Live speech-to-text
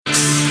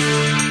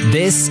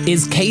This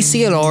is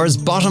KCLR's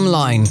Bottom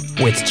Line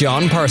with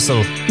John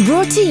Purcell.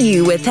 Brought to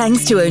you with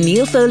thanks to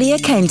O'Neill Foley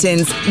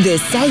Accountants, the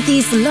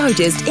Southeast's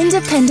largest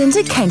independent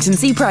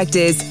accountancy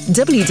practice.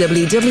 www.onf.ie.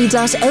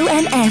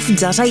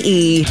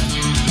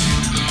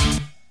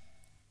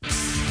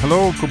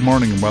 Hello, good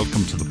morning and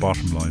welcome to The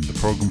Bottom Line, the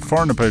programme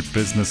for and about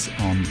business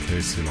on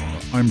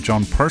KCLR. I'm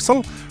John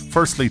Purcell.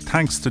 Firstly,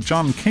 thanks to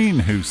John Keane,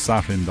 who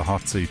sat in the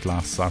hot seat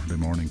last Saturday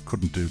morning,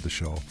 couldn't do the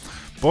show.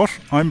 But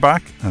I'm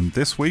back, and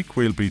this week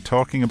we'll be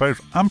talking about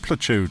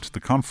Amplitude, the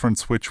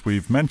conference which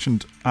we've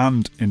mentioned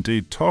and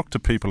indeed talked to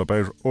people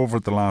about over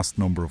the last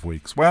number of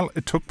weeks. Well,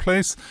 it took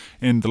place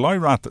in the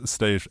Lyrath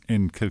estate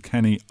in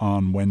Kilkenny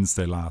on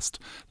Wednesday last.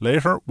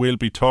 Later, we'll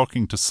be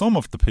talking to some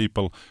of the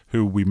people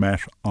who we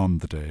met on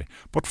the day.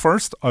 But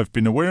first, I've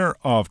been aware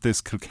of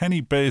this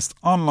Kilkenny-based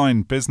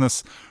online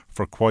business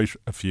for quite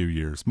a few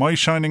years. My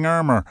Shining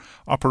Armour,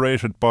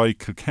 operated by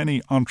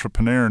Kilkenny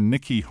entrepreneur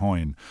Nikki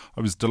Hoyne.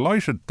 I was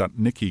delighted that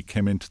Nikki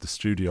came into the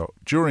studio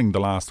during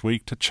the last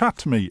week to chat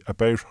to me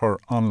about her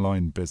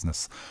online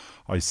business.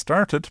 I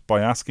started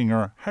by asking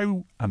her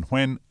how and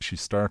when she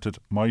started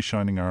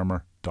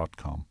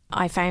myshiningarmour.com.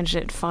 I founded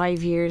it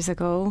 5 years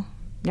ago.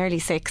 Nearly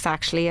 6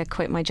 actually. I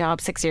quit my job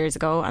 6 years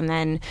ago and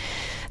then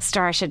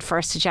started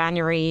 1st of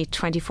January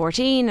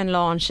 2014 and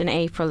launched in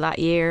April that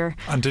year.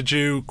 And did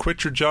you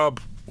quit your job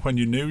when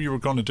you knew you were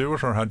going to do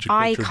it, or had you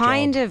quit your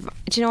job?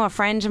 Do you know, a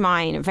friend of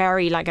mine,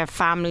 very like a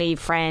family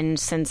friend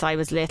since I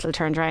was little,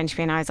 turned around to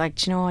me and I was like,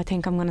 do you know, I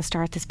think I'm going to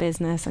start this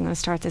business. I'm going to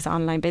start this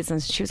online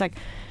business. She was like,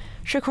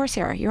 sure, of course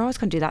you are. You're always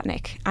going to do that,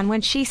 Nick. And when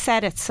she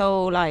said it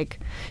so, like,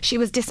 she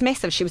was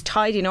dismissive. She was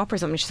tidying up or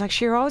something. She's like,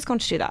 sure, you're always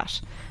going to do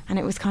that. And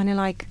it was kind of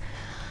like,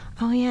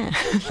 oh yeah,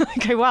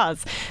 like I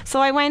was. So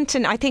I went,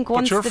 and I think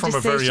once the decision... But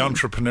you're from a very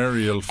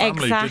entrepreneurial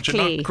family. Exactly.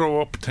 Did you not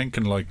grow up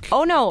thinking like...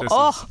 Oh no,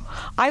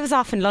 I was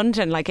off in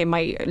London like in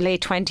my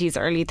late 20s,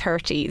 early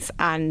 30s,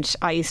 and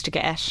I used to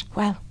get,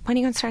 well, when are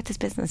you going to start this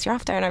business? You're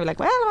off there. And I was like,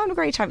 well, I'm having a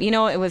great time. You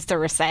know, it was the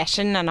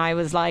recession and I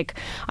was like,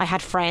 I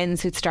had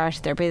friends who'd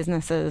started their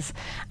businesses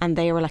and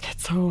they were like,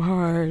 it's so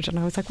hard. And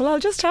I was like, well, I'll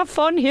just have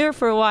fun here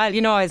for a while.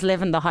 You know, I was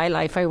living the high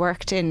life. I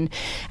worked in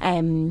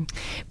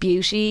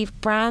beauty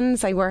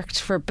brands. I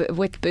worked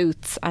with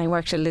Boots. I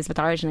worked at Elizabeth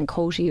Arden and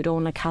Coty, who'd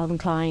own like Calvin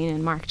Klein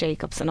and Marc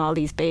Jacobs and all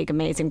these big,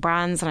 amazing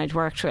brands. And I'd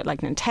worked with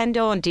like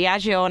Nintendo and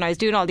Diageo, and I was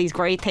doing all these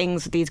great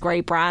things with these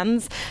great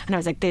brands. And I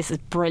was like, this is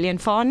brilliant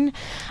fun.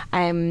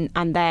 And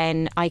then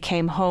I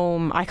came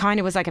home. I kind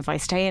of was like, if I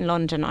stay in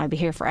London, I'll be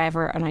here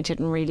forever. And I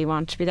didn't really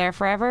want to be there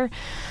forever.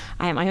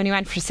 I only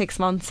went for 6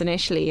 months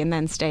initially and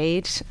then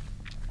stayed.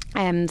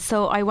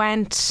 So I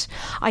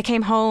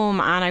came home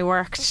and I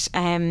worked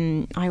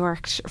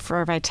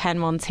for about 10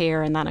 months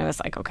here, and then I was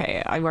like,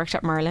 okay, I worked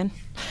at Merlin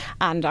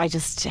and I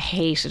just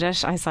hated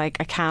it. I was like,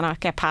 I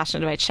cannot get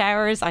passionate about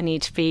showers. I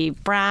need to be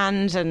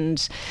brand.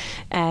 And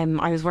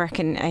I was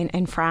working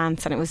in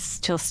France, and it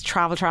was just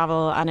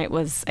travel, and it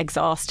was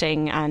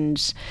exhausting,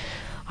 and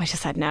I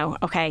just said, no,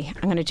 okay,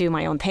 I'm going to do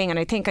my own thing. And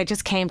I think I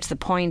just came to the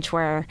point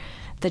where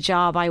the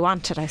job I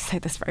wanted, I say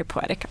this very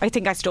poetic, I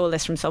think I stole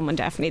this from someone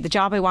definitely, the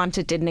job I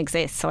wanted didn't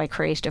exist, so I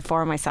created it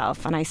for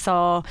myself. And I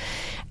saw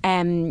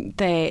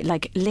the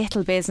like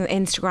little business,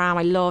 Instagram,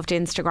 I loved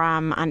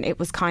Instagram, and it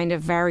was kind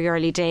of very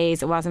early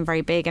days, it wasn't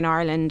very big in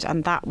Ireland,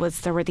 and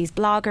there were these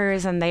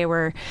bloggers, and they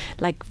were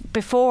like,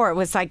 before it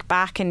was like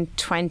back in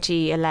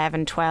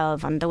 2011,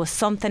 12, and there was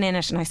something in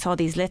it, and I saw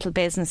these little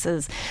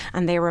businesses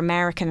and they were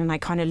American, and I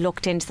kind of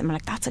looked into them,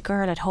 like, that's a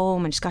girl at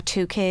home and she's got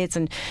 2 kids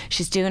and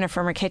she's doing it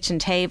from her kitchen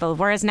table.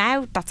 Whereas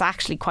now that's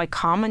actually quite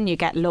common. You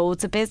get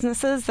loads of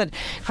businesses that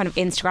kind of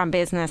Instagram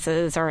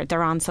businesses, or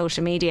they're on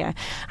social media.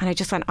 And I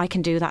just went, I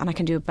can do that, and I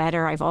can do it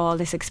better. I've all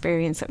this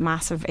experience with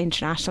massive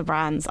international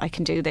brands. I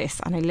can do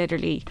this. And I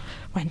literally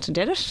went and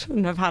did it,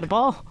 and I've had a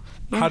ball.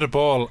 Yeah. Had a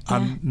ball,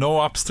 and no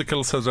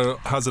obstacles.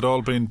 Has it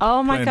all been?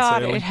 Oh my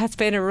God, sailing? It has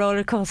been a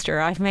roller coaster.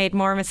 I've made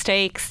more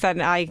mistakes than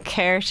I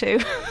care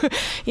to.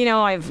 You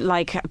know, I've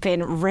like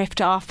been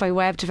ripped off by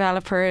web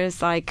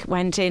developers. Like,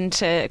 went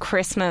into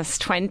Christmas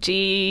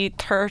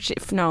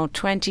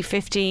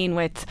 2015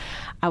 with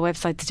a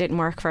website that didn't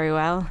work very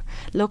well.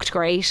 Looked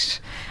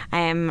great,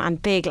 and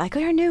big, like,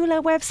 oh, your new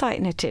little website,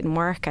 and it didn't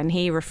work, and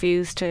he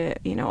refused to,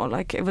 you know,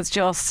 like, it was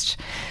just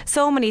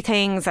so many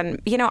things.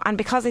 And, you know, and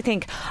because I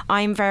think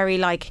I'm very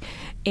like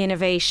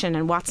innovation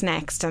and what's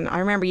next, and I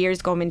remember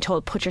years ago being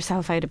told, put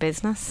yourself out of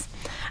business,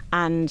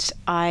 and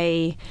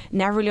I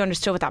never really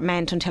understood what that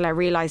meant until I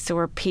realised there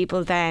were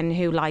people then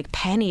who, like,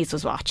 Pennies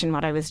was watching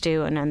what I was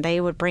doing, and they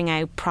would bring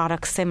out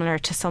products similar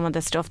to some of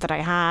the stuff that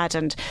I had,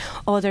 and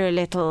other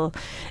little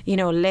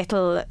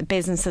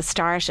businesses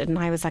started, and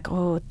I was like,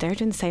 oh, they're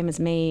doing the same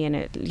as me, and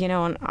it, you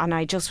know, and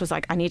I just was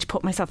like, I need to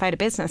put myself out of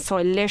business. So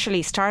I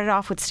literally started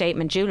off with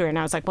statement jewellery, and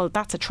I was like, well,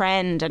 that's a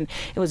trend, and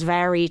it was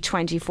very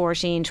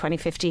 2014,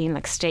 2015,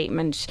 like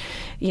statement,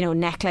 you know,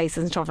 necklaces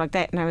and stuff like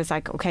that. And I was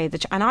like, okay,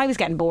 and I was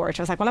getting bored.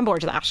 I was like, well, I'm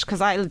bored of that,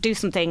 because I'll do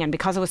something. And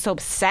because I was so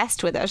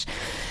obsessed with it,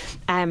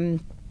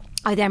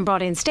 I then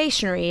brought in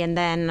stationery, and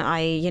then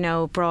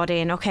I, brought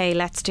in, okay,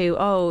 let's do,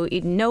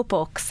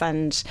 notebooks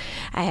and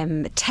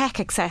tech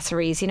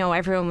accessories.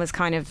 Everyone was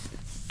kind of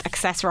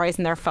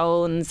accessorizing their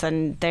phones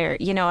and their,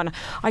 and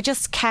I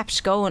just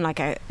kept going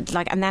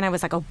and then I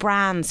was like,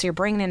 brands, so you're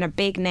bringing in a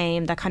big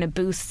name that kind of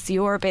boosts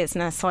your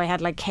business. So I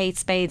had like Kate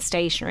Spade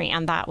stationery,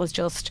 and that was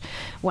just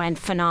went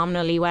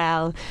phenomenally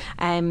well.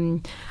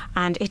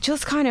 And it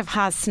just kind of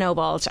has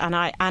snowballed, and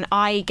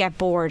I get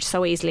bored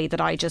so easily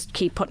that I just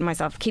keep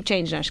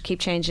changing it, keep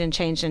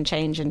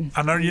changing.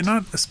 And are you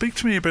not, speak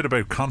to me a bit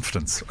about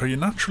confidence. Are you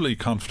naturally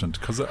confident?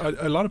 Because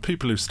a lot of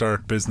people who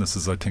start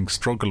businesses, I think,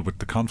 struggle with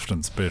the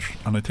confidence bit,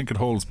 and I think it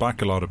holds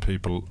back a lot of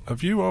people.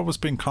 Have you always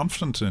been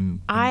confident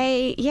in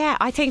I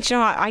think,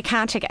 I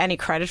can't take any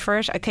credit for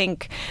it. I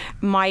think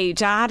my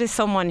dad is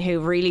someone who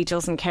really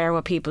doesn't care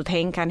what people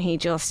think, and he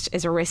just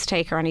is a risk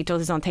taker and he does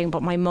his own thing.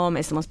 But my mum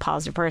is the most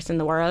positive person in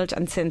the world.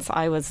 And since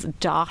I was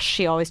dot,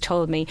 she always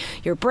told me,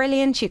 you're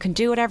brilliant, you can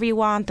do whatever you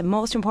want. The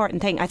most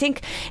important thing, I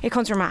think it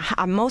comes from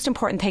a most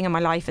important thing in my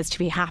life is to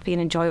be happy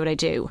and enjoy what I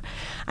do.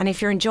 And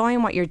if you're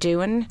enjoying what you're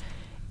doing,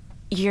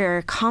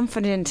 you're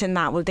confident in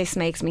that, well, this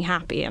makes me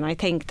happy. And I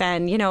think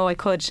then, I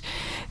could,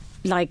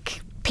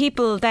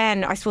 people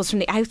then, I suppose from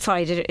the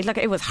outside,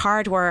 it was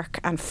hard work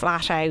and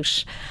flat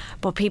out.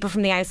 But people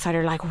from the outside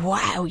are like,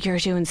 wow, you're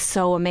doing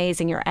so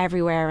amazing, you're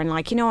everywhere. And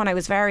and I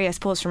was very, I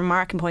suppose from a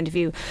marketing point of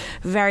view,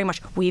 very much,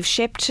 we've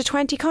shipped to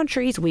 20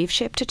 countries, we've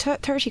shipped to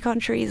 30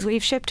 countries,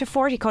 we've shipped to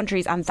 40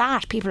 countries. And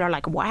that, people are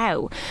like,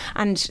 wow.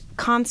 And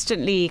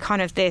constantly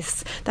kind of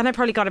this, then I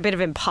probably got a bit of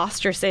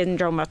imposter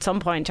syndrome at some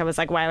point. I was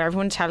like, wow,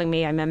 everyone's telling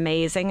me I'm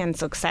amazing and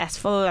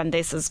successful and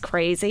this is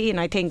crazy. And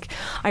I think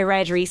I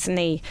read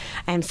recently,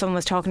 someone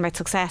was talking about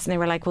success, and they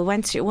were like, well,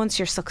 once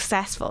you're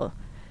successful,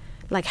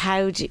 like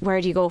where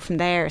do you go from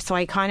there? So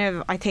I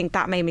think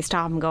that made me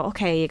stop and go,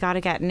 okay, you got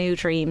to get new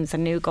dreams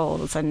and new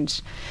goals.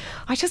 And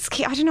I just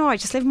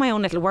live my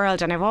own little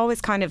world, and I've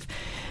always kind of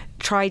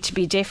tried to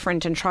be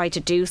different and try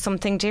to do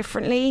something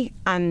differently.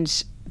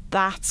 And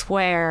that's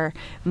where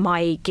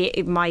my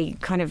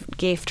kind of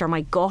gift or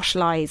my gut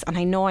lies, and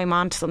I know I'm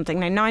onto something.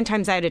 Now 9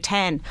 times out of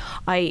 10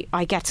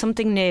 I get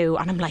something new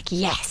and I'm like,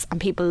 yes,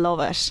 and people love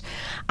it.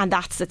 And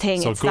that's the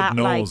thing. So it's good that,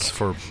 nose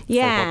for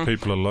what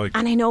people are like.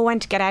 And I know when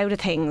to get out of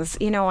things.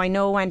 I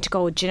know when to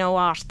go, do you know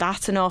what,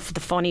 that's enough of the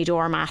funny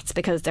doormats,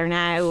 because they're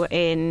now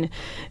in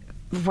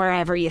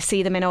wherever you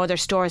see them in other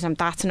stores, and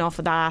that's enough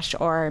of that.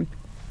 Or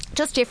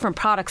just different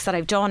products that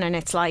I've done, and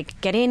it's like,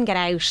 get in, get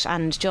out,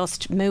 and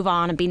just move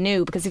on and be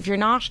new. Because if you're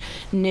not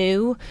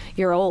new,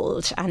 you're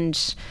old,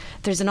 and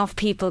there's enough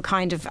people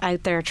kind of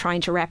out there trying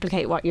to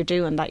replicate what you're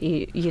doing that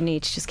you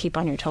need to just keep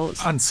on your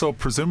toes. And so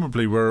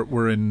presumably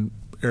we're in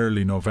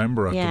early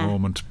November at the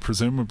moment,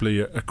 presumably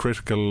a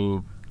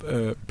critical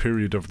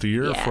period of the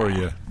year for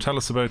you. Tell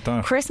us about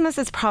that. Christmas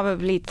is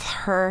probably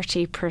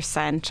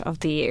 30% of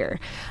the year,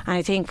 and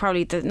I think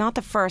probably not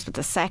the first but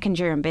the second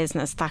year in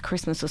business, that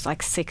Christmas was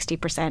like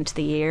 60% of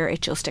the year. It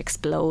just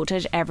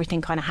exploded.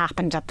 Everything kind of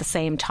happened at the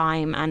same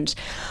time, and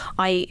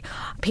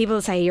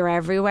people say you're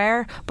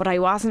everywhere, but I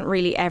wasn't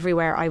really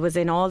everywhere. I was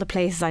in all the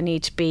places I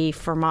need to be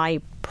for my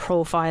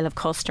profile of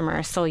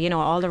customers. So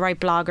all the right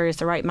bloggers,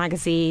 the right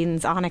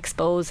magazines, on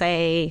Expose.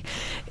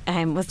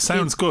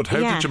 Sounds good. How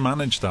did you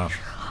manage that?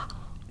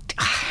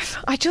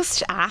 I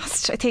just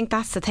asked. I think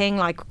that's the thing.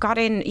 Like, got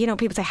in,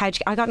 people say,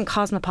 I got in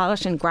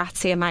Cosmopolitan,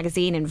 Grazia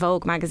magazine, and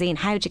Vogue magazine.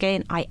 How'd you get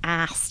in? I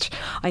asked.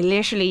 I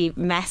literally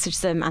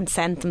messaged them and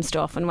sent them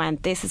stuff and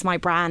went, this is my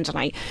brand. And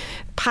I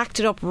packed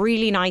it up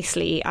really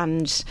nicely.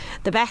 And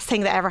the best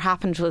thing that ever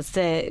happened was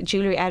the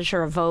jewellery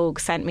editor of Vogue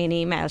sent me an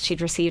email.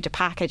 She'd received a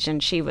package,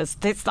 and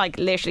this, like,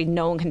 literally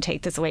no one can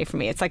take this away from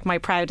me. It's like my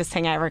proudest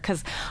thing ever,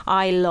 because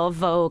I love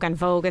Vogue, and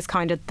Vogue is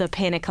kind of the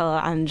pinnacle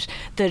and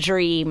the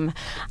dream.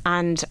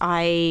 And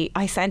I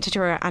sent it to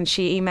her, and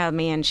she emailed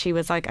me, and she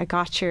was like,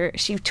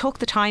 she took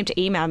the time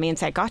to email me and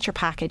say, I got your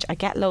package, I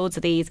get loads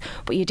of these,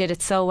 but you did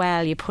it so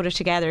well, you put it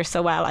together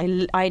so well.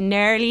 I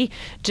nearly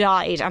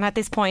died. And at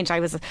this point, it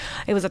was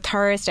a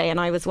Thursday, and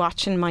I was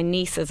watching my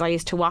nieces. I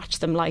used to watch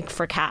them like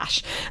for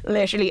cash,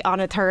 literally on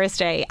a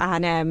Thursday,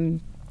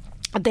 and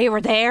they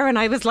were there, and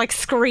I was like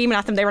screaming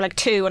at them. They were like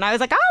 2, and I was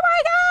like, oh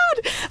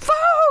my God,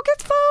 Vogue,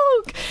 it's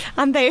Vogue.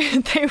 And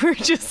they were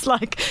just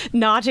like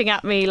nodding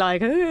at me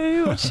like,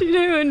 hey, what's she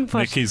doing? But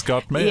Nikki's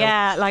got mail.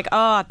 Yeah, like,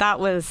 that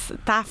was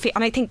that.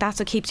 And I think that's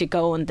what keeps you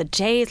going, the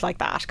days like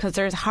that, because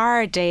there's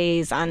hard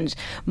days and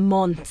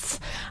months,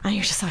 and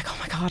you're just like, oh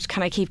my God,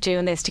 can I keep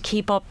doing this? To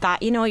keep up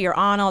that, you're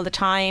on all the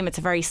time. It's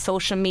a very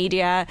social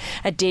media,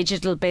 a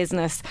digital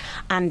business.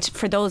 And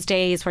for those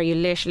days where you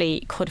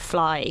literally could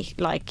fly,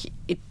 like,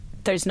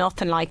 there's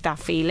nothing like that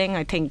feeling,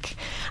 I think,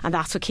 and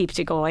that's what keeps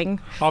you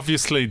going.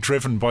 Obviously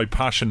driven by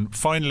passion.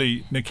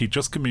 Finally, Nikki,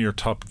 just give me your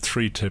top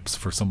 3 tips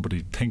for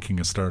somebody thinking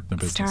of starting a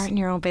business. Starting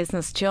your own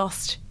business,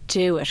 just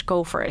do it,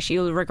 go for it.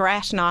 You'll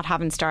regret not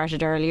having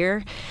started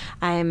earlier,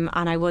 and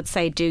I would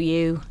say do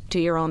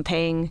your own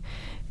thing.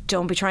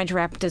 don't be trying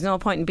to there's no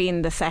point in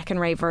being the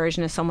second-rate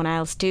version of someone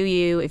else. Do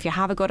you? If you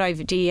have a good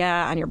idea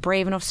and you're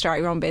brave enough to start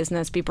your own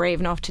business, be brave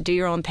enough to do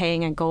your own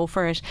thing and go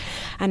for it.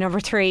 And number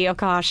 3, oh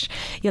gosh,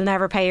 you'll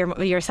never pay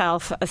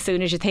yourself as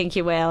soon as you think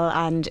you will,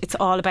 and it's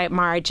all about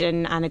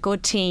margin and a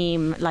good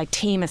team. Like,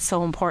 team is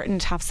so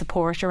important, to have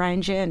support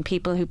around you and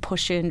people who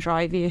push you and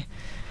drive you.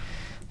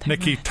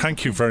 Nikki,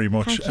 thank you very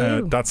much.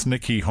 That's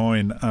Nikki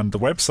Hoyne, and the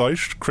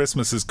website,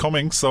 Christmas is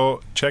coming,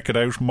 so check it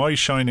out. My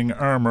Shining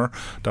Armour,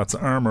 that's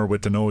armour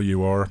with an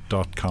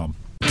our.com.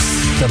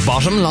 The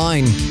Bottom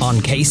Line on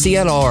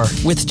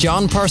KCLR with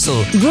John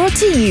Purcell. Brought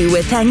to you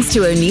with thanks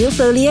to O'Neill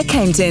Foley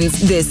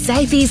Accountants, the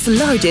Southeast's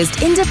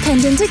largest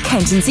independent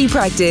accountancy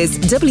practice.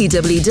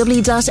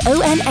 www.onf.ie.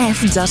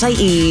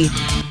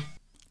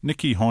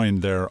 Nikki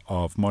Hoyne there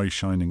of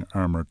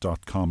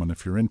myshiningarmour.com, and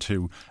if you're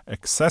into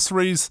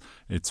accessories,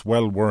 it's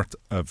well worth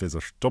a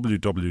visit.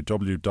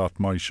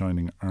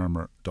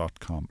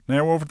 www.myshiningarmour.com.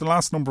 Now, over the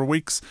last number of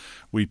weeks,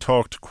 we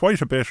talked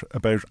quite a bit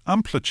about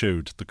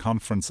Amplitude, the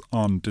conference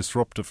on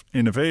disruptive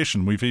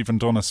innovation. We've even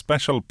done a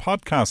special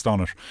podcast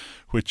on it,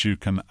 which you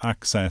can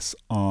access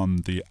on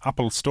the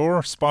Apple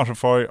Store,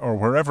 Spotify, or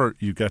wherever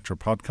you get your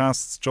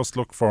podcasts. Just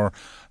look for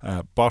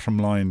Bottom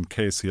Line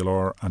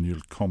KCLR and you'll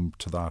come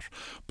to that.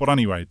 But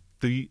anyway,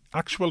 the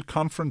actual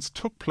conference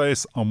took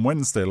place on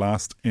Wednesday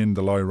last in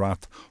the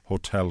Lyrath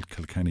Hotel,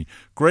 Kilkenny.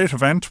 Great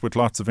event with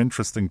lots of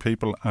interesting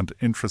people and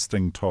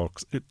interesting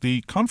talks.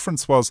 The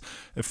conference was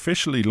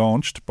officially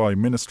launched by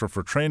Minister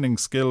for Training,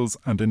 Skills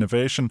and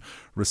Innovation,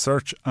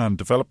 Research and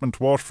Development,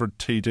 Waterford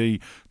TD,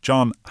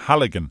 John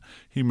Halligan.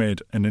 He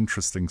made an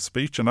interesting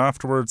speech, and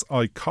afterwards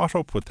I caught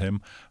up with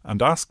him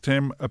and asked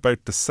him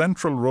about the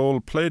central role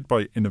played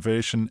by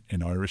innovation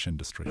in Irish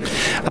industry.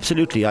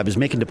 Absolutely. I was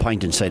making the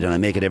point inside, and I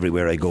make it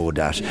everywhere I go,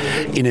 that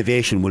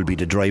innovation will be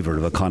the driver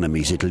of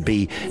economies. It'll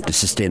be the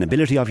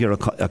sustainability of your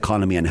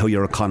economy and how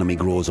your economy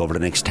grows over the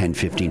next 10,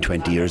 15,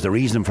 20 years. The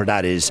reason for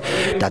that is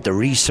that the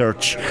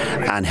research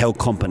and how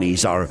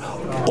companies are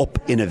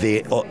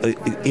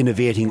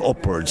innovating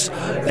upwards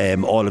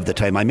all of the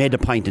time. I made a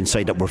point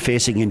inside that we're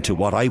facing into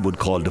what I would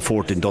call the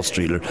fourth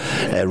industrial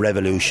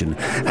revolution,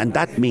 and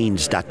that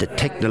means that the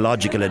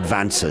technological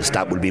advances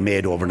that will be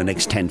made over the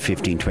next 10,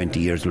 15, 20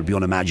 years will be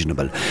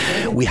unimaginable.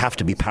 We have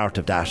to be part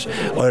of that.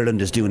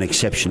 Ireland is doing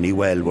exceptionally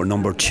well. We're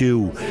number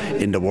 2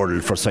 in the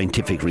world for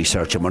scientific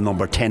research, and we're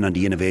number 10 on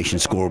the innovation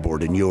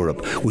scoreboard in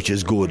Europe, which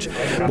is good.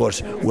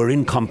 But we're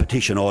in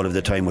competition all of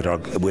the time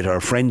with our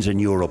friends in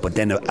Europe. But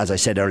then, as I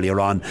said earlier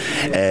on,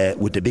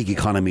 with the big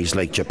economies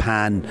like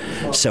Japan,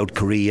 South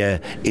Korea,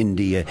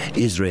 India,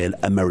 Israel,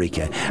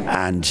 America,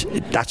 and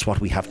that's what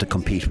we have to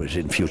compete with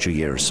in future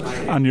years.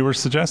 And you were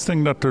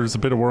suggesting that there's a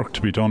bit of work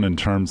to be done in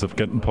terms of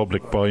getting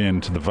public buy-in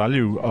to the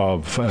value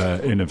of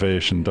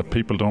innovation, that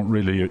people don't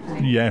really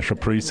yet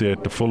appreciate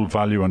the full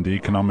value and the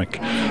economic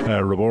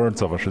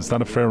rewards of it. Is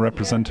that a fair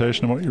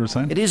representation of what you were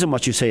saying? It is in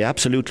what you say,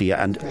 absolutely.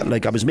 And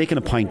like I was making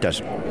a point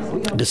that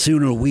the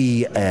sooner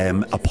we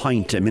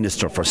appoint a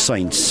Minister for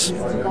Science,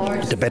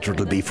 the better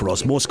it'll be for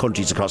us. Most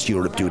countries across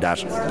Europe do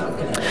that.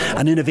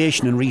 And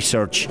innovation and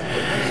research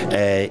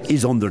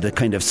is under the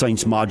kind of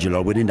science module,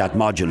 or within that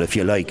module, if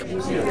you like.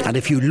 And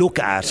if you look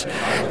at,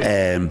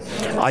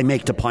 I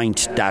make the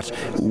point that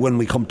when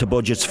we come to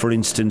budgets, for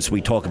instance,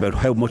 we talk about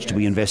how much do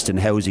we invest in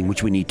housing,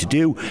 which we need to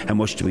do, how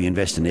much do we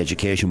invest in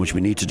education, which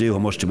we need to do, how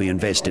much do we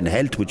invest in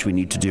health, which we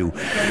need to do.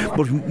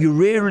 But you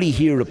rarely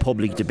hear a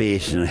public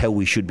debate on how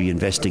we should be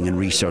investing in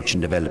research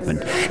and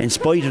development, in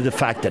spite of the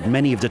fact that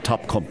many of the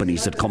top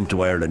companies that come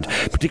to Ireland,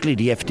 particularly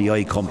the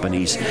FDI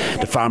companies,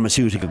 the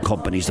pharmaceutical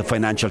companies, the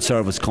financial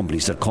service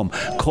companies that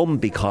come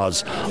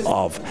because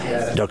of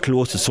their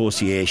close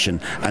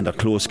association and their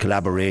close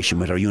collaboration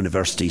with our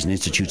universities and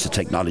institutes of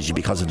technology,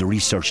 because of the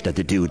research that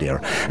they do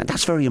there. And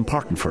that's very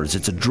important for us.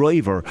 It's a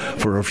driver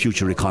for our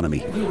future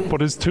economy.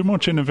 But is too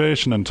much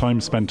innovation and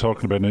time spent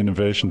talking about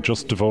innovation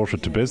just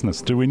devoted to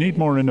business? Do we need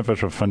more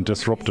innovative and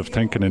disruptive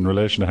thinking in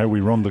relation to how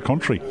we run the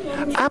country?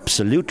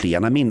 Absolutely.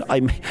 And I mean,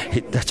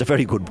 that's a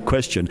very good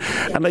question.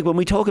 And like when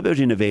we talk about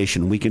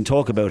innovation, we can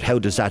talk about how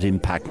does that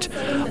impact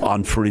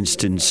on, for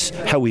instance,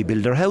 how we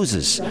build our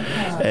houses,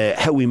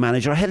 how we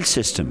manage our health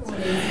system.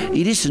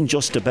 It isn't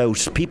just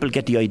about, people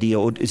get the idea,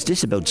 is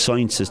this about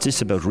science, is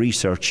this about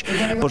research?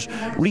 But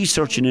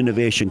research and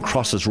innovation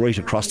crosses right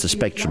across the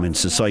spectrum in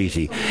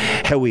society,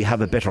 how we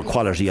have a better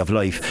quality of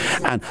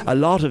life. And a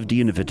lot of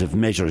the innovative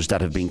measures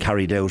that have been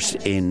carried out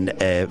in,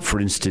 for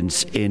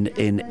instance,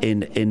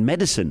 in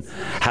medicine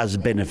has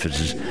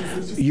benefited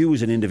you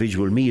as an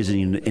individual, me as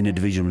an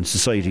individual, and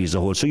society as a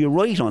whole. So you're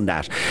right on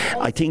that.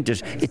 I think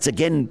that it's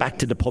again back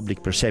to the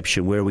public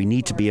perception, where we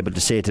need to be able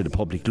to say to the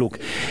public, look,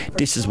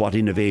 this is what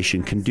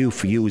innovation can do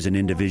for you as an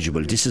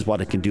individual, this is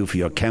what it can do for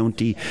your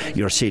county,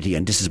 your city,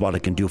 and this is what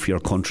it can do for your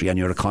country and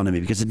your economy.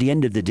 Because at the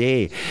end of the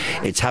day,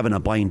 it's having a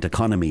buoyant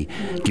economy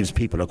gives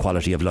people a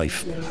quality of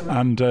life.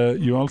 And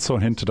you also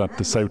hinted at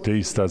the South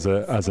East as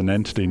an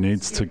entity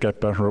needs to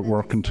get better at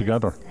working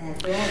together.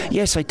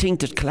 Yes, I think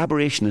that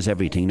collaboration is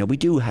everything. Now, we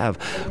do have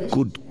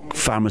good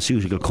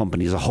pharmaceutical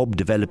companies, a hub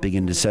developing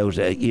in the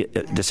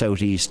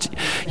southeast.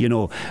 You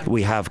know,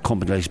 we have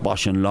companies like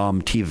Bosch and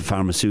Lomb, Teva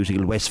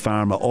Pharmaceutical, West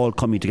Pharma, all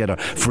coming together.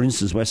 For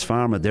instance, West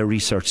Pharma, their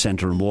research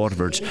centre in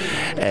Waterford,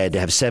 they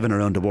have 7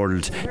 around the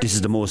world. This is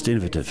the most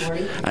innovative,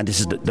 and this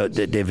is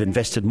they've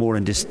invested more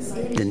in this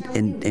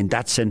in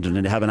that centre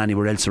than they have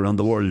anywhere else around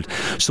the world.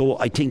 So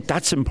I think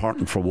that's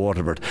important for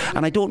Waterford,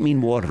 and I don't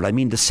mean Waterford, I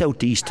mean the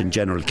southeast in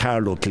general,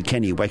 Carlow,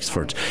 Kilkenny,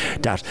 Wexford.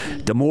 That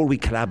the more we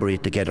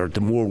collaborate together,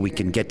 the more we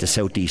can get the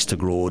southeast to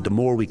grow, the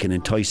more we can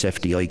entice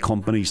FDI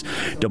companies,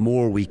 the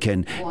more we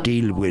can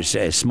deal with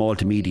small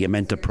to medium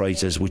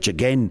enterprises, which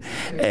again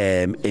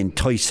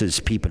entices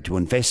people to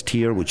invest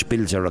here, which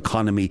builds our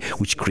economy,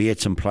 which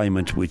creates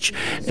employment, which,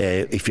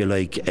 if you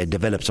like,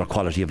 develops our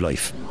quality of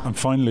life. And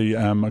finally,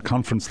 a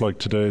conference like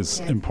today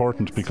is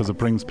important because it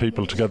brings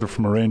people together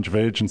from a range of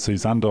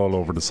agencies and all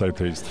over the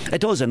southeast.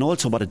 It does, and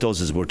also what it does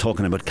is we're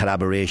talking about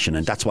collaboration,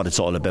 and that's what it's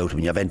all about.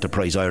 When you have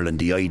Enterprise Ireland,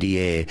 the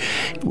IDA,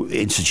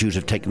 Institute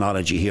of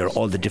Technology here,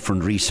 all the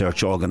different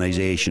research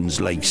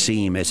organisations like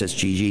SEAM,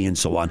 SSGG and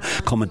so on,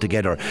 coming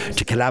together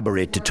to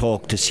collaborate, to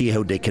talk, to see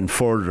how they can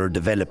further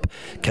develop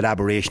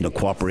collaboration or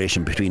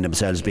cooperation between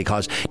themselves,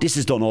 because this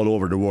is done all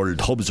over the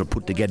world. Hubs are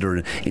put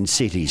together in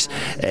cities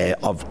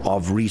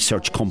of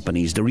research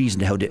companies. The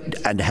reason how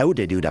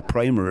they do that,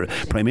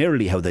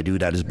 primarily how they do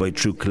that, is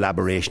through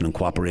collaboration and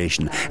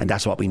cooperation, and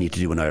that's what we need to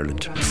do in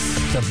Ireland.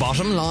 The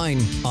Bottom Line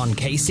on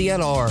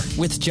KCLR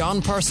with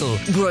John Purcell.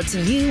 Brought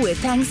to you with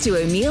thanks to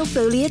O'Neill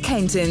Foley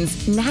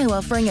Accountants, now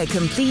offering a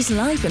complete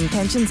life and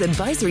pensions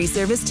advisory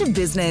service to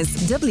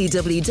business.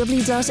 www.onf.ie.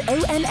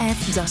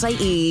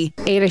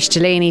 Ailish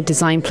Delaney,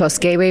 Design Plus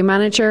Gateway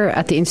Manager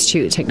at the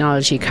Institute of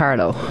Technology,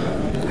 Carlow.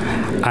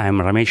 I'm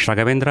Ramesh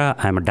Raghavendra.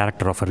 I'm a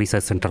director of a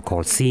research center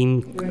called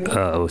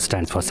SEAM,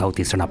 stands for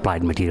Southeastern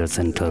Applied Materials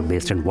Center,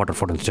 based in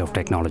Waterford Institute of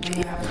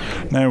Technology.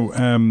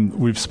 Now,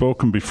 we've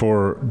spoken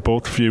before,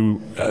 both of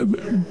you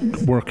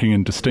working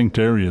in distinct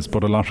areas,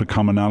 but a lot of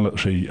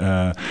commonality.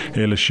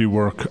 Ailish, you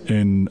work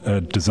in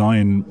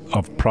design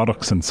of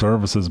products and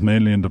services,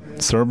 mainly in the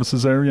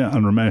services area,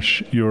 and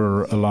Ramesh,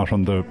 you're a lot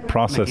on the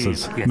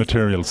processes,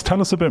 materials.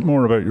 Tell us a bit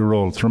more about your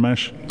roles,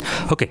 Ramesh.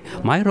 Okay,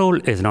 my role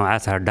is now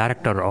as a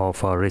director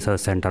of a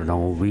research center. Now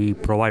we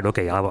provide,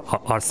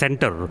 our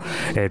center,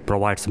 it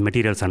provides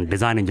materials and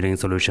design engineering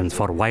solutions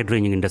for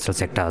wide-ranging industrial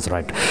sectors,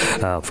 right,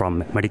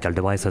 from medical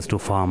devices to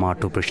pharma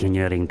to precision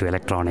engineering to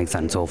electronics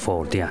and so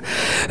forth.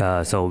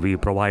 So we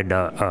provide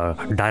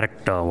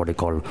direct,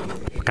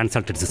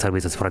 consultancy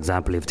services. For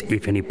example,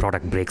 if any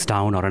product breaks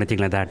down or anything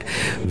like that,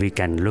 we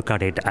can look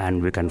at it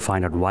and we can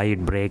find out why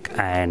it break,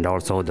 and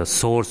also the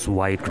source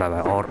why it could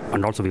have,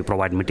 and also we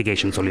provide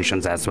mitigation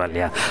solutions as well.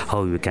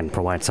 How we can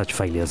provide such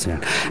failures.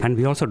 And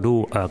we also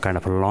do kind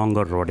of a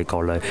longer,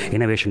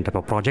 innovation type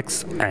of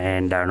projects,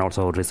 and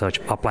also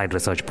applied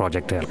research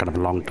project, kind of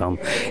long term,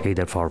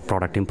 either for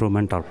product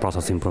improvement or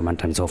process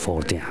improvement and so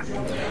forth.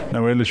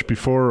 Now, Ailish,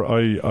 before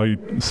I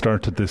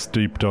started this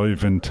deep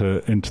dive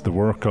into the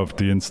work of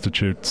the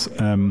institutes,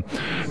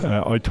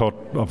 I thought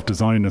of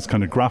design as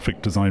kind of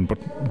graphic design, but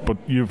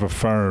you have a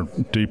far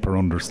deeper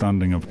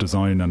understanding of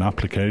design and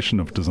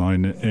application of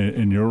design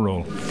in your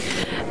role.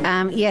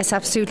 Yes,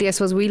 absolutely. I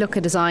suppose we look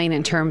at design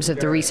in terms of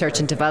the research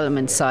and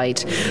development side.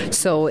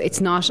 So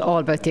it's not all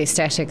about the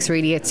aesthetics,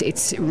 really.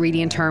 It's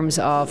really in terms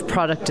of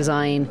product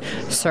design,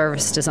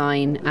 service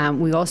design.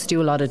 We also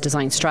do a lot of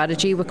design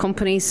strategy with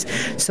companies,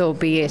 so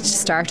be it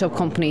startup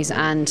companies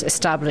and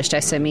established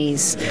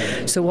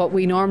SMEs. So what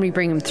we normally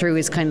bring them through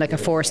is kind of like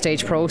a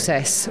 4-stage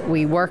process.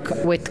 We work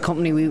with the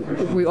company.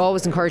 We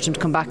always encourage them to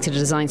come back to the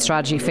design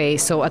strategy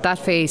phase. So at that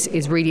phase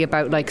is really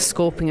about like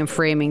scoping and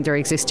framing their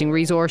existing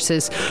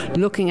resources,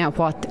 looking at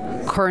what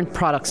current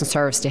products and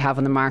services they have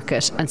on the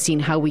market, and seeing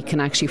how we can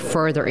actually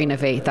further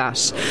innovate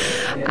that.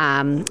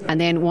 And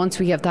then once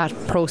we have that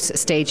process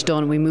stage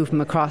done, we move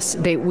them across.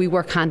 We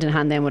work hand in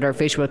hand then with our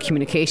visual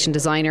communication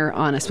designer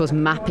on, I suppose,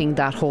 mapping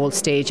that whole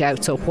stage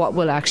out. So what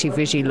will actually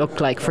visually look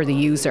like for the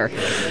user.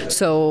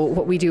 So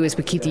what we do is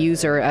we keep the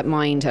user at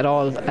mind at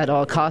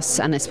all costs,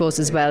 and I suppose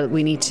as well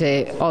we need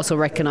to also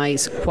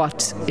recognise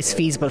what is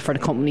feasible for the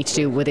company to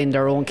do within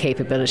their own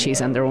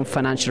capabilities and their own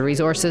financial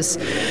resources.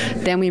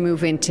 Then we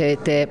move into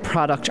the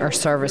product or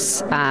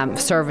service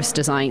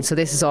design. So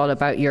this is all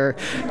about your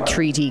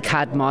 3D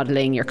CAD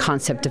modelling, your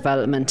concept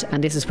development,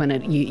 and this is when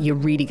you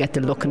really get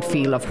the look and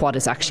feel of what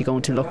it's actually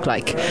going to look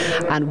like.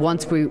 And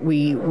once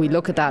we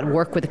look at that,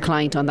 work with the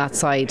client on that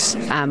side,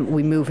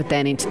 we move it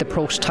then into the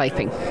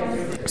prototyping.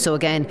 So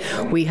again,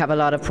 we have a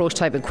lot of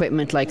prototype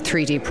equipment like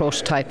 3D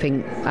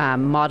prototyping,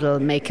 model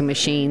making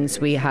machines.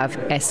 We have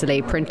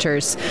SLA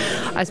printers,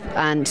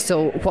 and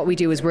so what we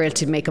do is we're able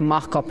to make a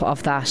mock-up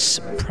of that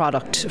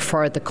product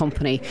for the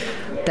company.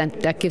 Then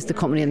that gives the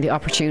company the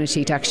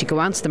opportunity to actually go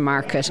onto the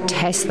market,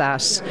 test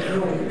that.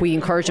 We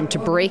encourage them to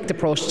break the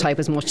prototype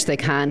as much as they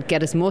can,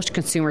 get as much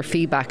consumer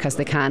feedback as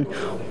they can,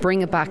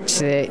 bring it back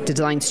to the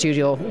design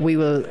studio. We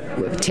will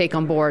take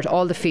on board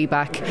all the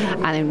feedback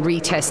and then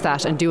retest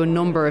that and do a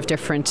number of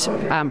different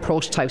different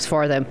prototypes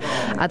for them.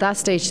 At that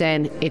stage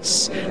then,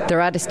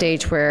 they're at a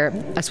stage where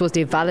I suppose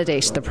they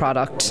validate the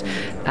product.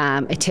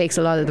 It takes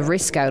a lot of the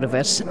risk out of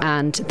it,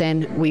 and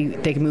then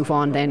they can move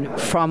on then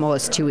from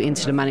us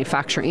into the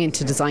manufacturing,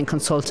 into design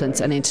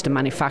consultants and into the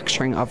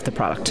manufacturing of the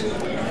product.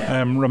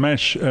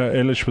 Ramesh,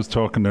 Eilish was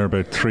talking there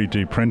about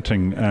 3D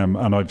printing,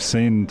 and I've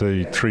seen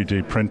the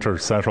 3D printer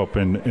set up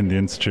in the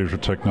Institute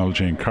of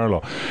Technology in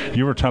Carlow.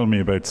 You were telling me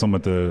about some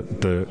of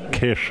the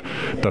kit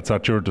that's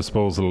at your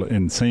disposal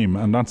in SEAM,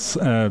 and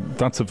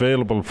that's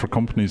available for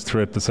companies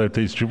throughout the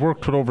Southeast. You've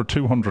worked with over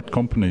 200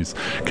 companies.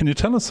 Can you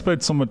tell us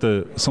about some of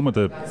the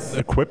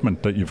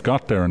equipment that you've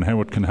got there and how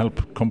it can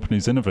help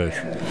companies innovate?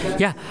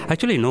 Yeah,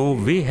 actually, no,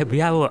 we have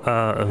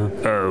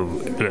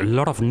a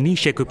lot of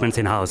niche equipments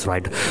in house,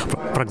 right?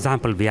 For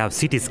example, we have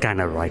CT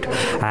scanner, right?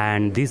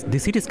 And the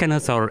CT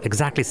scanners are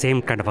exactly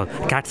same kind of a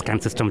CAT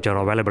scan system which are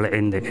available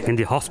in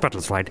the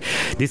hospitals, right?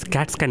 This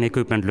CAT scan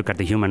equipment look at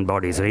the human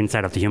bodies, or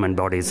inside of the human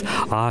bodies.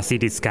 Our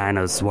CT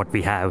scanners, what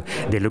we have,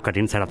 they look at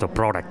inside of the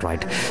product,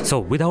 right? So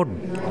without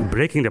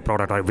breaking the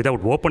product or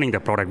without opening the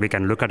product, we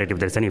can look at it if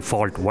there's any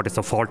fault, what is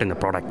the fault in the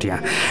product,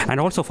 yeah. And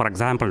also, for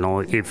example, now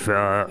if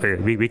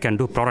we can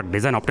do product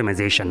design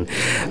optimization,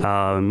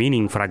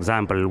 meaning, for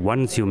example,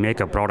 once you make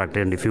a product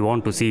and if you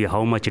want to see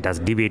how much it has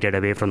deviated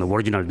away from the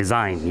original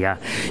design, yeah,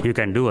 you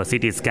can do a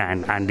CT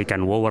scan and you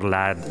can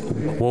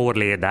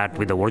overlay that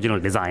with the original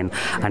design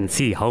and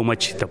see how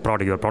much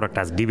your product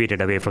has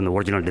deviated away from the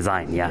original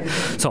design, yeah.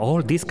 So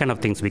all these kind of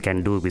things we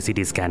can do with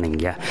CT scanning,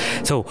 yeah.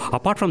 So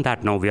apart from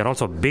that, now we are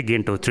also big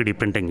into 3D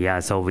printing, yeah.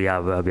 So we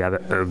have a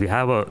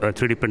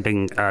 3D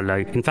printing.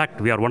 In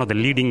fact, we are one of the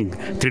leading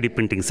 3D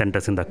printing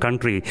centers in the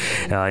country.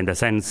 In the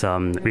sense,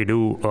 we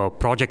do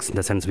projects. In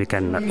the sense, we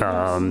can.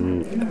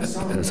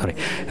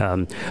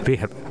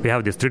 We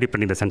have this 3D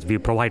printing. In the sense, we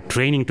provide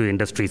training to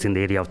industries in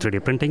the area of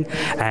 3D printing,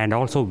 and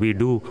also we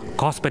do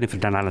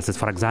cost-benefit analysis.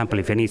 For example,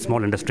 if any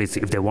small industries,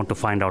 if they want to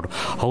find out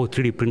how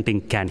 3D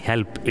printing can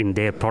help in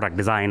their product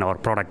design or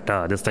product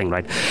this thing,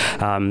 right?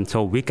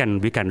 So we can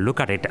look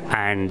at it,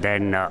 and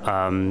then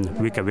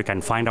we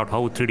can find out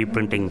how 3D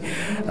printing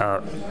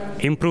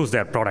improves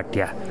their product,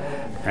 yeah.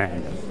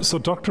 So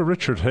Dr.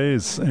 Richard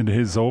Hayes, in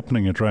his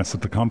opening address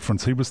at the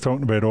conference, he was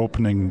talking about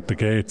opening the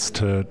gates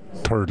to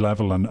third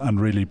level and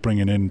really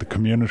bringing in the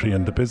community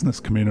and the business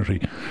community.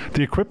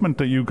 The equipment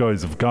that you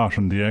guys have got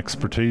and the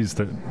expertise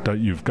that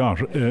you've got,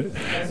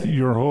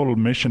 your whole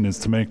mission is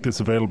to make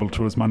this available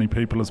to as many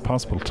people as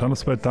possible. Tell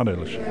us about that,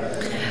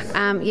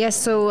 Eilish. Yes,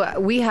 so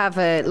we have,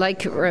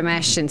 like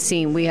Ramesh and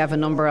SEAM, we have a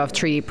number of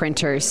 3D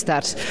printers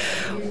that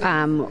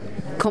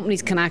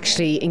companies can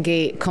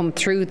actually come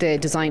through the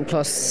Design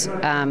Plus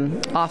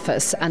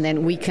office, and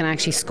then we can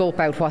actually scope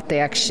out what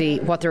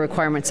the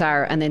requirements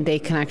are, and then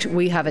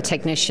we have a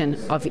technician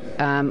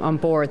on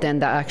board then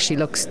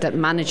that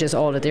manages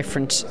all the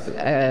different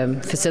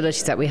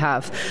facilities that we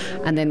have,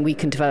 and then we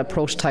can develop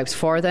prototypes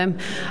for them.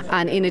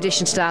 And in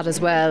addition to that as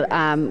well,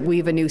 we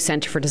have a new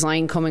Centre for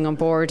Design coming on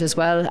board as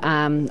well,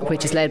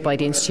 which is led by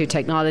the Institute of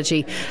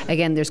Technology.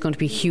 Again, there's going to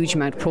be a huge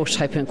amount of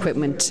prototyping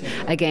equipment,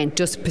 again,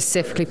 just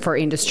specifically for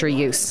industry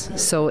use.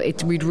 So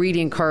we'd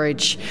really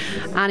encourage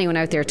anyone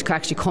out there to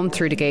actually come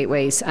through the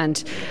gateways.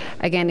 And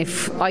again,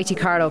 if IT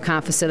Carlow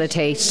can't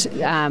facilitate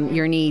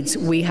your needs,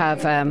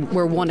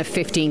 we're one of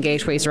 15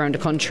 gateways around the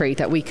country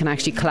that we can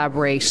actually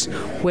collaborate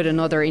with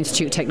another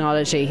Institute of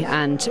Technology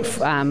and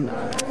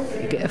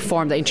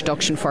form the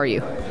introduction for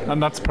you.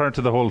 And that's part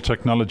of the whole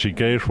technology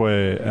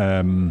gateway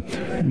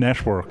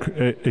network,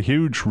 a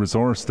huge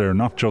resource there,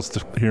 not just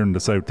here in the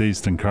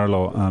southeast in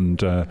Carlow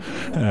and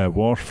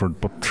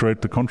Waterford, but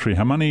throughout the country.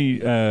 How many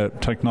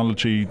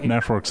technology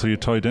networks are you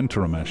tied into,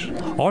 Ramesh?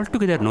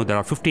 Altogether, there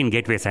are 15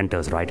 gateway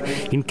centers, right?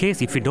 In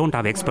case if we don't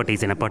have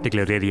expertise in a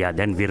particular area,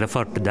 then we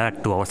refer to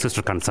that to our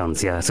sister concerns,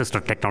 sister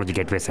technology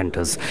gateway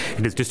centers.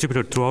 It is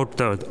distributed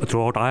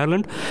throughout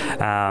Ireland,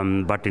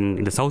 but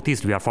in the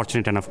southeast, we are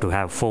fortunate enough to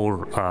have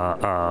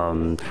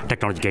 4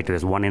 technology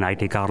gateways, 1 in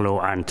IT Carlow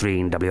and 3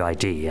 in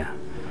WIT, yeah.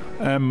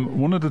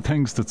 One of the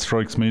things that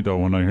strikes me, though,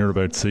 when I hear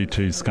about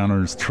CT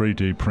scanners,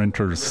 3D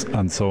printers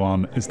and so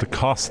on, is the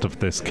cost of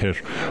this kit.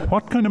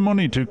 What kind of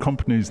money do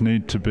companies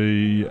need to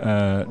be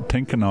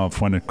thinking of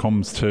when it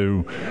comes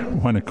to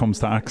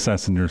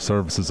accessing your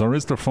services, or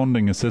is there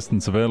funding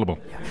assistance available?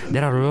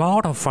 There are a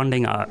lot of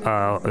funding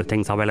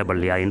things available.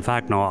 Yeah, in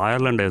fact, now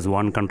Ireland is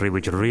one country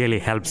which really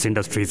helps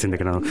industries in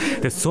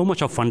there's so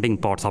much of funding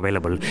pots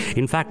available.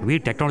 In fact, we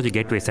technology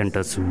gateway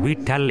centers, we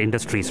tell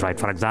industries, right?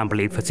 For example,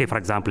 if it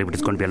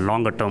is going to be a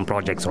longer term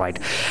projects, right?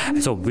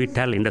 So we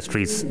tell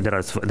industries there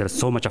is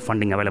so much of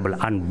funding available,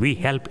 and we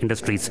help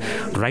industries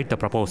write the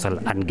proposal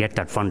and get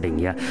that funding.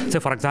 Yeah. So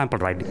for example,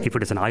 right, if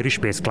it is an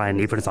Irish-based client,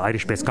 if it is an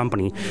Irish-based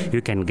company,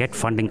 you can get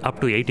funding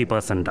up to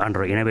 80%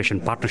 under Innovation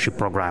Partnership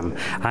Program,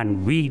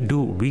 and we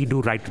do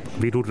write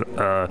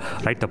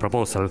the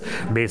proposal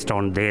based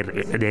on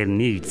their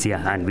needs.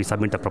 Yeah, and we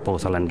submit the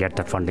proposal and get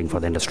that funding for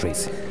the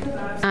industries.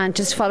 And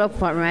just to follow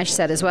up what Ramesh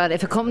said as well,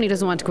 if a company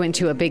doesn't want to go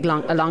into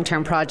a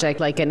long-term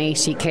project like an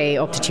 80k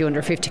 200k up to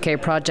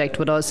 250k project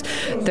with us,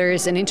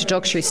 there's an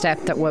introductory step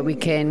that what we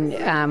can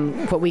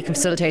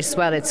facilitate as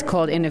well. It's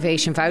called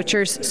innovation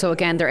vouchers. So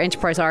again, they're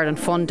Enterprise Ireland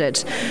funded.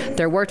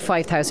 They're worth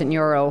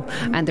 €5,000,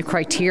 and the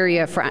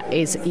criteria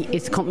is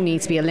its company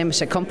needs to be a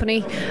limited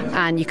company,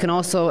 and you can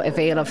also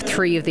avail of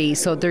 3 of these.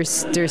 So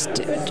there's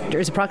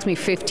approximately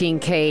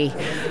 15k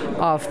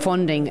of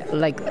funding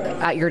like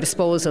at your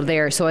disposal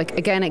there. So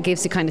again, it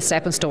gives you kind of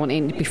stepping stone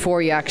in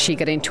before you actually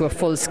get into a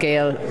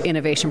full-scale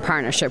innovation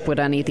partnership with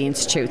any of the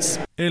institutes.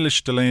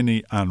 Ailish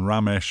Delaney and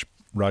Ramesh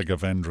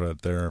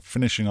Raghavendra, they're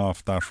finishing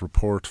off that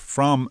report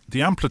from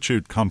the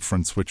Amplitude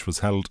conference, which was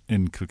held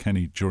in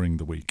Kilkenny during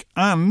the week.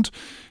 And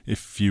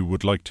if you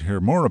would like to hear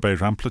more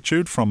about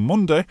Amplitude, from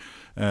Monday,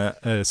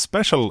 a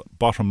special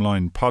Bottom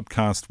Line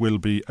podcast will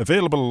be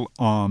available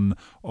on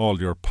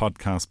all your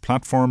podcast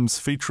platforms,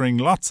 featuring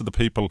lots of the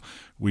people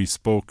we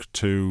spoke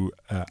to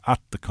at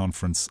the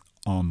conference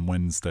on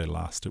Wednesday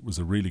last. It was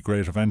a really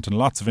great event and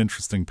lots of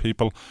interesting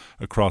people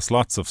across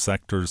lots of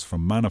sectors,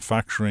 from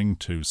manufacturing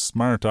to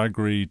smart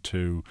agri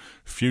to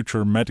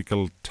future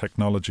medical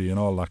technology and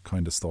all that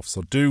kind of stuff.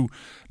 So do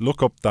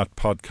look up that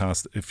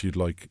podcast if you'd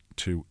like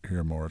to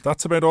hear more.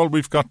 That's about all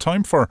we've got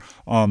time for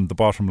on The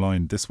Bottom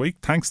Line this week.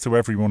 Thanks to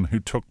everyone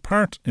who took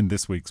part in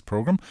this week's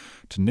programme,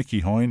 to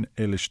Nikki Hoyne,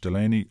 Ailish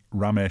Delaney,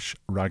 Ramesh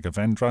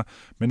Raghavendra,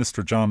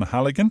 Minister John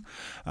Halligan,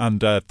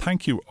 and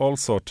thank you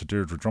also to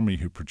Deirdre Drummy,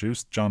 who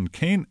produced, John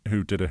Keane,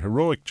 who did a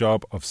heroic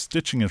job of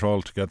stitching it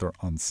all together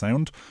on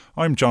sound.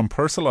 I'm John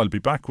Purcell. I'll be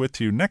back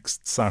with you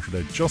next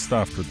Saturday just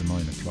after the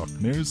 9 o'clock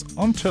news.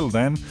 Until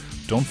then,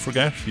 don't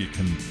forget you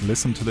can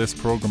listen to this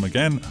programme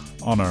again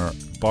on our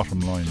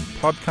Bottom Line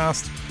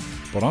podcast.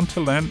 But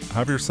until then,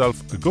 have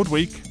yourself a good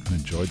week and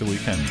enjoy the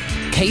weekend.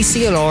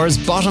 KCLR's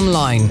Bottom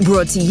Line.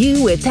 Brought to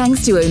you with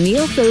thanks to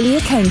O'Neill Foley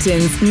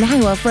Accountants,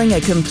 now offering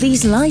a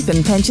complete life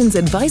and pensions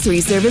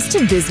advisory service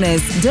to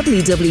business.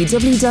 www.onf.ie